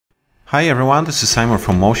Hi everyone, this is Simon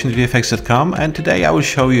from MotionVFX.com, and today I will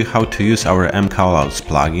show you how to use our mCallouts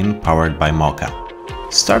plugin powered by Mocha.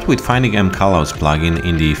 Start with finding mCallouts plugin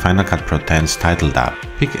in the Final Cut Pro X's Titled app.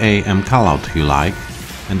 Pick a mCallout you like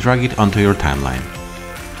and drag it onto your timeline.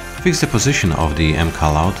 Fix the position of the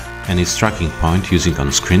mCallout and its tracking point using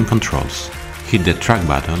on-screen controls. Hit the track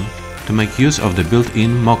button to make use of the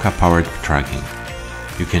built-in Mocha-powered tracking.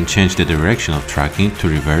 You can change the direction of tracking to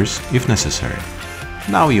reverse if necessary.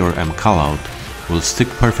 Now your mCallout will stick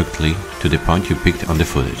perfectly to the point you picked on the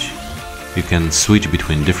footage. You can switch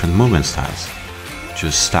between different movement styles.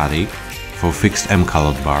 Choose static for fixed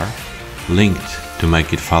mCallout bar, linked to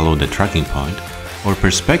make it follow the tracking point, or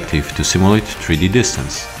perspective to simulate 3D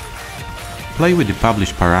distance. Play with the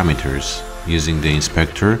published parameters using the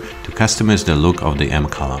inspector to customize the look of the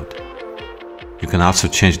mCallout. You can also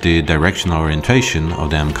change the directional orientation of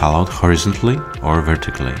the mCallout horizontally or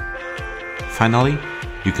vertically. Finally,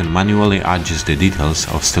 you can manually adjust the details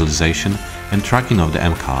of stylization and tracking of the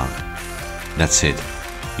mCallout. That's it.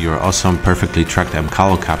 Your awesome, perfectly tracked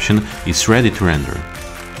mCallout caption is ready to render.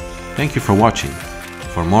 Thank you for watching.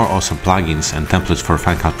 For more awesome plugins and templates for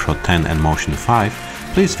Final Cut Pro X and Motion 5,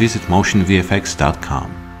 please visit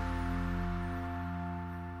MotionVFX.com.